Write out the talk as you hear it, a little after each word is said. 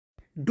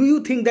Do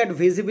you think that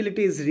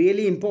visibility is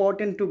really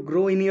important to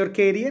grow in your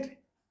career?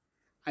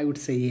 I would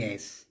say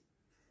yes.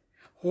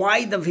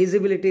 Why the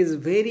visibility is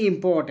very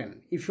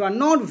important? If you are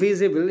not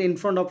visible in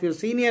front of your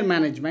senior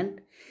management,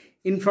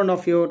 in front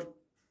of your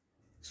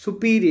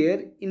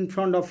superior, in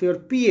front of your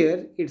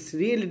peer, it's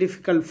really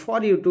difficult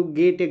for you to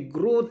get a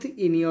growth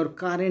in your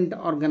current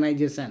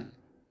organization.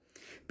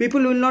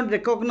 People will not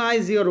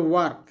recognize your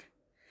work,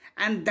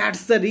 and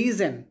that's the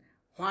reason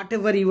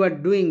whatever you are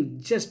doing,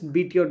 just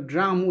beat your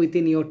drum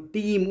within your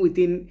team,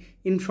 within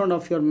in front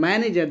of your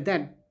manager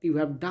that you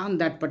have done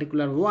that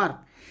particular work,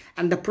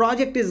 and the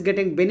project is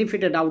getting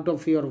benefited out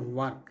of your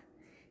work.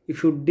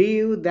 If you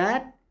do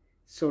that,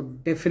 so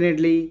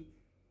definitely,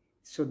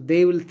 so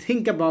they will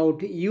think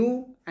about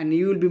you and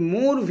you will be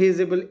more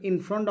visible in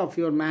front of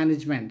your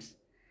managements.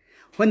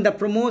 When the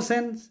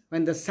promotions,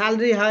 when the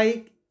salary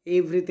hike,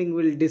 everything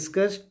will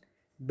discussed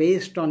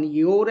based on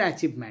your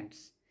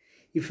achievements.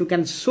 If you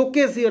can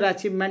showcase your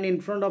achievement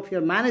in front of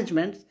your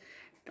management,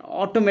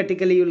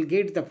 automatically you will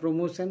get the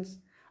promotions,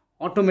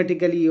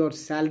 automatically your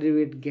salary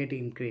will get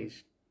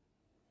increased.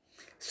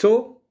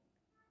 So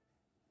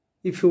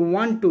if you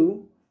want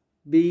to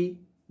be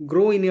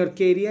grow in your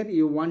career,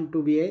 you want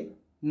to be a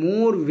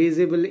more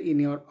visible in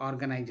your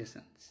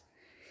organizations.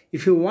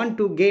 If you want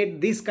to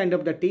get this kind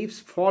of the tips,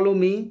 follow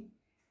me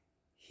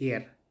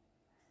here.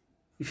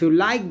 If you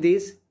like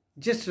this,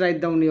 just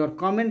write down your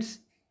comments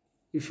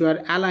if you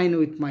are aligned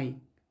with my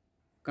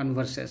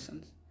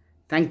conversations.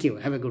 Thank you.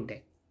 Have a good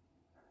day.